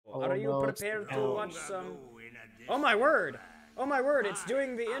Are you prepared to watch some? Oh my word! Oh my word! It's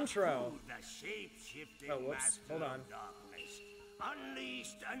doing the intro. Oh whoops! Hold on.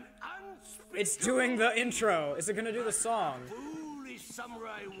 It's doing the intro. Is it gonna do the song?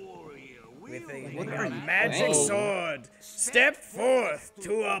 With a magic sword, step forth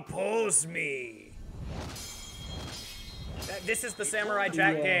to oppose me. This is the Samurai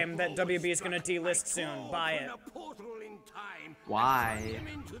Jack game that WB is gonna delist soon. Buy it. Why?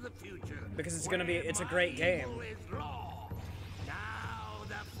 Because it's a great game.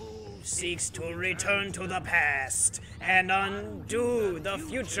 Seeks to return to the past and undo the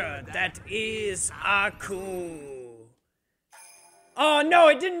future that is Aku. Oh no,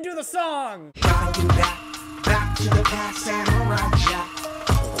 it didn't do the song! Gotta do that, back to the past, Samurai Jack.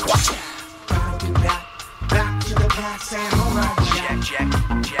 Gotta do that, back to the past, Samurai Jack.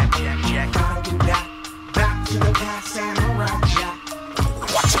 Gotta do that, back to the past, Samurai Jack.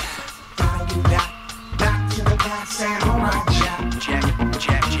 Gotta do that, back to the past, Samurai Jack. Gotta do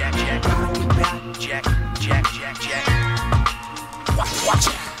that, Gotta do that, Samurai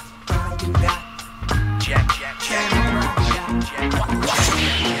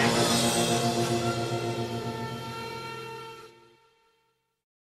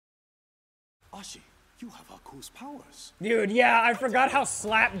Ashi, you have Aku's powers. Dude, yeah, I forgot how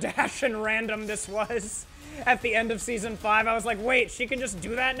slapdash and random this was. At the end of Season 5, I was like, wait, she can just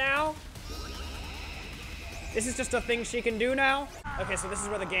do that now? This is just a thing she can do now? Okay, so this is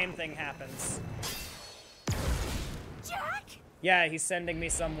where the game thing happens. Jack? Yeah, he's sending me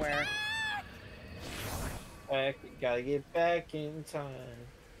somewhere. Gotta get back in time.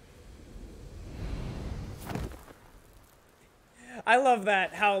 I love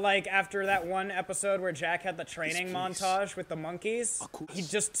that, how, like, after that one episode where Jack had the training montage with the monkeys, he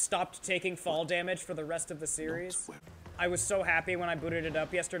just stopped taking fall damage for the rest of the series. I was so happy when I booted it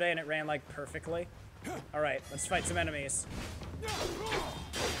up yesterday and it ran, like, perfectly. Alright, let's fight some enemies.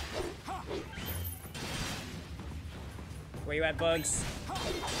 Where you at, Bugs?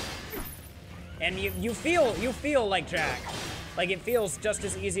 And you feel like Jack. Like, it feels just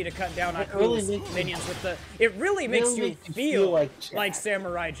as easy to cut down Aku's minions with the... It really makes you feel like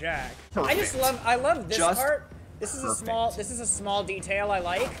Samurai Jack. I love this part. This is a small detail I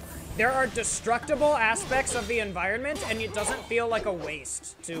like. There are destructible aspects of the environment, and it doesn't feel like a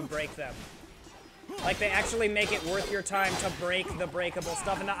waste to break them. Like, they actually make it worth your time to break the breakable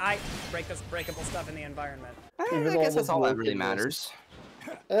stuff, and I break this breakable stuff in the environment. I guess that's all that really matters.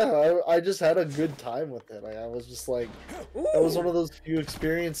 Yeah, I just had a good time with it. I was just like, that was one of those few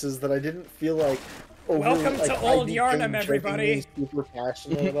experiences that I didn't feel like. Welcome to Old Yarnum, everybody. Super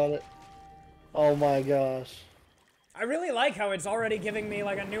passionate about it. Oh my gosh. I really like how it's already giving me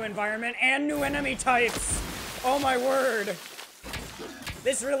like a new environment and new enemy types. Oh my word.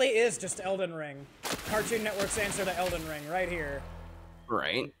 This really is just Elden Ring. Cartoon Network's answer to Elden Ring, right here.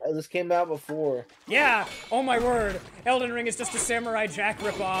 Right. This came out before. Yeah! Oh my word! Elden Ring is just a Samurai Jack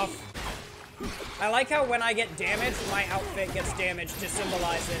ripoff. I like how when I get damaged, my outfit gets damaged to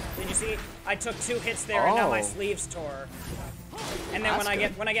symbolize it. Did you see? I took 2 hits there and now my sleeves tore. And then when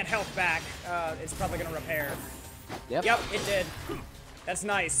I get health back, it's probably gonna repair. Yep. Yep, it did. That's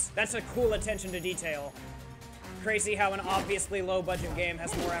nice. That's a cool attention to detail. Crazy how an obviously low-budget game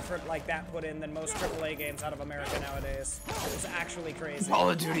has more effort like that put in than most AAA games out of America nowadays. It's actually crazy.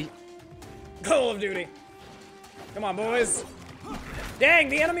 Call of Duty. Call of Duty. Come on, boys. Dang,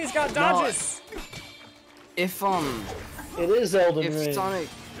 the enemy's got dodges. No, if it is Elden Ring. Sonic,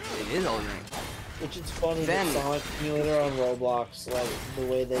 it is Elden Ring. Which is funny that Sonic Simulator on Roblox, like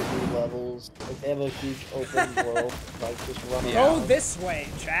the way they do levels, like they have a huge open world, like just running. Go this way,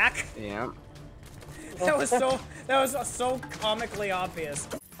 Jack. Yeah. That was so comically obvious.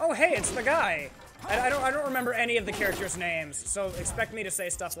 Oh hey, it's the guy. I don't remember any of the characters' names, so expect me to say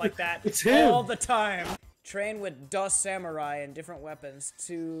stuff like that all the time. Train with Dust Samurai and different weapons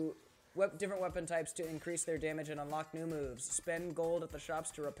to different weapon types to increase their damage and unlock new moves. Spend gold at the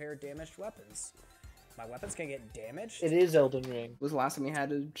shops to repair damaged weapons. My weapons can get damaged? It is Elden Ring. When was the last time we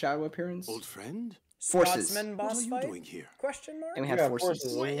had a shadow appearance? Old friend? Forces. Scotsman boss what are you fight? doing here? Question mark? And we had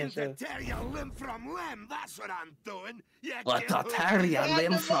forces. Waiting to tear you limb from limb, that's what I'm doing. Let to tear you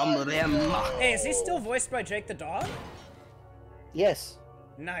limb from limb. Hey, is he still voiced by Jake the Dog? Yes.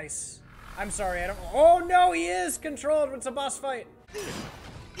 Nice. I'm sorry, I don't... Oh no, he is controlled. It's a boss fight.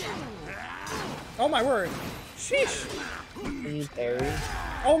 Oh my word. Sheesh. Can you parry?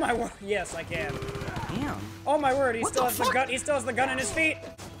 Oh my word. Yes, I can. Damn. Oh my word, he still has the gun. He still has the gun in his feet.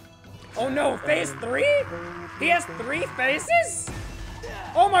 Oh no, phase 3? He has 3 faces?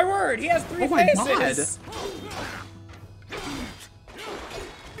 Oh my word, he has 3 faces!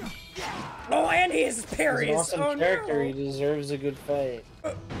 And he's parries! He's an awesome character, no. he deserves a good fight.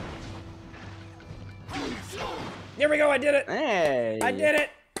 There we go, I did it! Hey! I did it!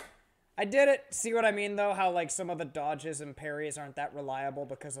 I did it! See what I mean, though? How, like, some of the dodges and parries aren't that reliable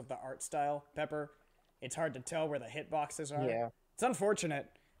because of the art style, Pepper? It's hard to tell where the hitboxes are. Yeah. It's unfortunate.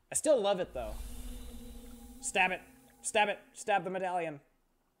 I still love it, though. Stab it. Stab it. Stab the medallion.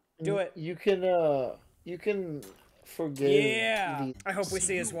 Do it. You can forgive. Yeah. I hope we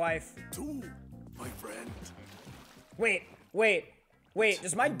see his wife. Too, my friend. Wait.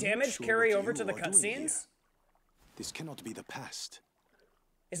 Does my damage Sure carry what over you to the are doing cutscenes? here. This cannot be the past.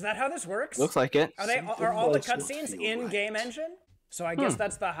 Is that how this works? Looks like it. Are all the does not cutscenes feel in right. game engine? So I guess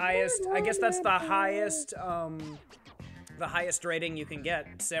that's the highest. I guess that's the highest rating you can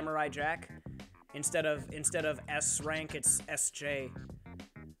get. Samurai Jack. Instead of S rank, it's SJ.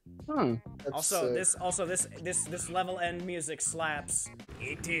 This level end music slaps.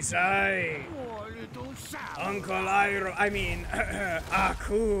 It is I, Uncle Iroh. I mean,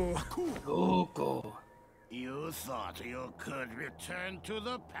 Aku. Goku. You thought you could return to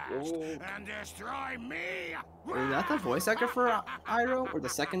the past and destroy me? Is that the voice actor for Iroh, or the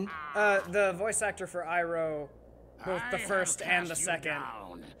second? The voice actor for Iroh, both the first and the second,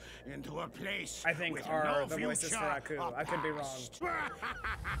 into a place I think, with are no the voices for future Aku. or I could be wrong. past.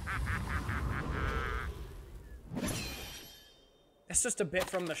 It's just a bit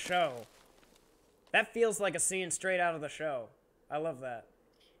from the show. That feels like a scene straight out of the show. I love that.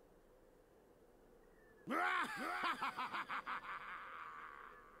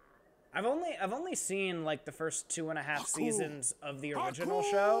 I've only seen like the first 2.5 seasons of the original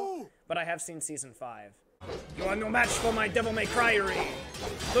show, but I have seen season 5. You are no match for my Devil May Cry-ery.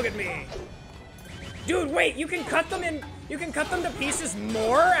 Look at me. Dude, wait, you can cut them to pieces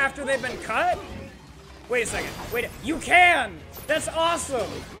more after they've been cut? Wait a second, wait, you can! That's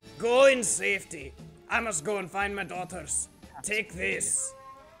awesome! Go in safety. I must go and find my daughters. Take this.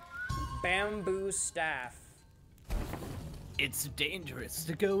 Bamboo staff. It's dangerous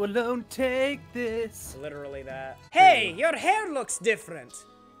to go alone, take this. Literally that. Hey, your hair looks different.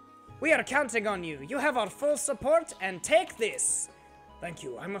 We are counting on you. You have our full support, and take this. Thank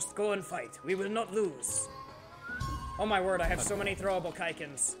you, I must go and fight. We will not lose. Oh my word, I have so many throwable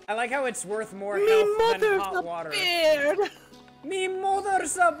kaikens. I like how it's worth more health than hot water. Me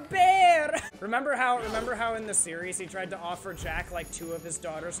mother's a bear! Remember how in the series he tried to offer Jack like 2 of his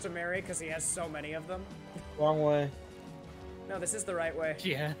daughters to marry because he has so many of them? Wrong way. No, this is the right way.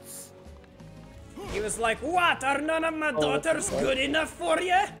 Yes. He was like, what? Are none of my daughters good enough for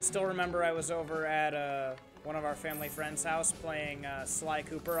you? Still remember I was over at one of our family friends' house playing Sly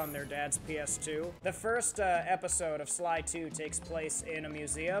Cooper on their dad's PS2. The first episode of Sly 2 takes place in a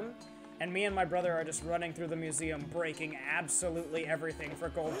museum, and me and my brother are just running through the museum breaking absolutely everything for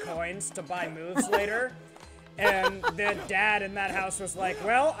gold coins to buy moves later. And the dad in that house was like,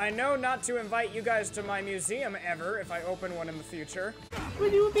 well, I know not to invite you guys to my museum ever if I open one in the future.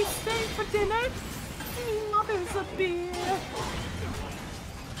 Will you be staying for dinner? Me mother's a beer.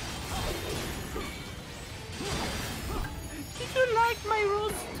 Did you like my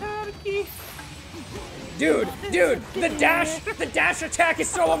roast turkey? Dude, the dash attack is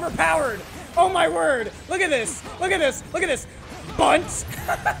so overpowered. Oh my word. Look at this. Bunt.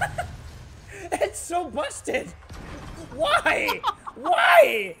 It's so busted. Why?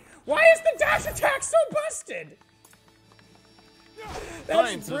 Why is the dash attack so busted?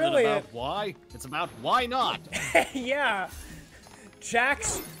 That's brilliant. About why. It's about why not. Yeah.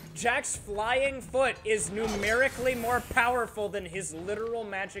 Jack's flying foot is numerically more powerful than his literal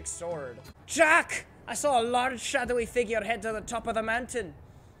magic sword. Jack! I saw a large shadowy figure head to the top of the mountain.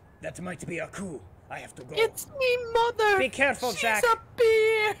 That might be a coup. I have to go. It's me, mother. Be careful, She's Jack. a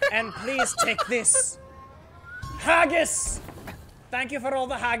beer. And please take this. Haggis! Thank you for all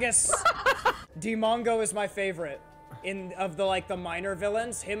the haggis. Demongo is my favorite. Of the minor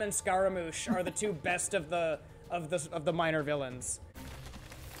villains, him and Scaramouche are the 2 best of the minor villains.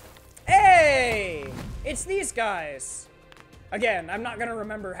 Hey! It's these guys. Again, I'm not gonna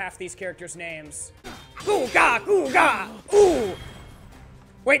remember half these characters' names. Googa! Googa! Ooh!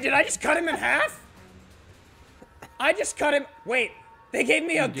 Wait, did I just cut him in half? I just cut him. Wait, they gave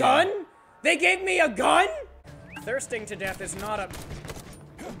me a gun? They gave me a gun? Thirsting to death is not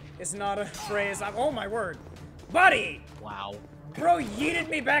a phrase. Oh my word. Buddy! Wow. Bro yeeted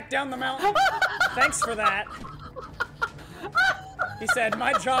me back down the mountain. Thanks for that. He said,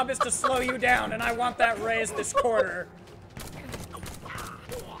 my job is to slow you down, and I want that raise this quarter.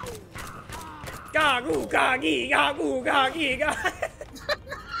 Gagoo, gagi, gagoo, gagi, ga.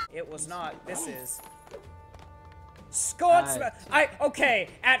 It was not. This is. Scotsman. Okay,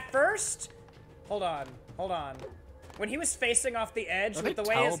 at first, Hold on. Hold on. When he was facing off the edge Are with they the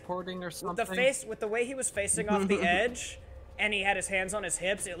way teleporting or something? with the way he was facing off the edge, and he had his hands on his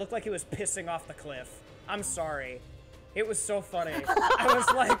hips, it looked like he was pissing off the cliff. I'm sorry. It was so funny. I was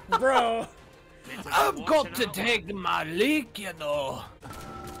like, bro. I've got to take my leak, you know.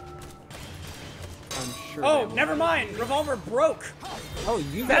 I'm sure. Oh, never mind. Revolver broke. Oh,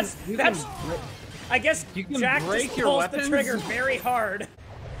 that's. I guess Jack just pulls the trigger very hard.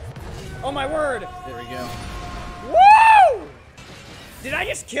 Oh my word. There we go. Woo! Did I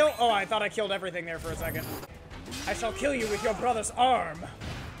just kill? Oh, I thought I killed everything there for a second. I shall kill you with your brother's arm.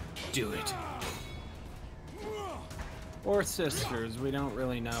 Do it. Or sisters, we don't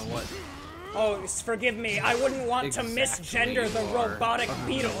really know what. Oh, forgive me. I wouldn't want to misgender the robotic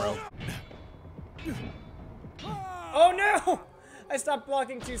beetle. Oh no! I stopped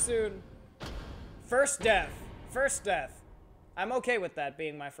blocking too soon. First death. First death. I'm okay with that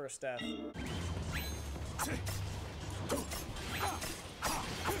being my first death.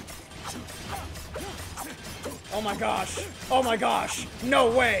 Oh my gosh. Oh my gosh. No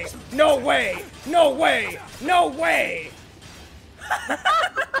way. No way. No way. No way.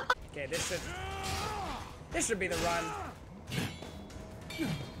 Okay, this should be the run.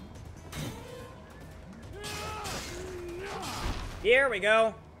 Here we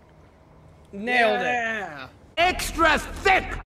go. Nailed it. Extra thick!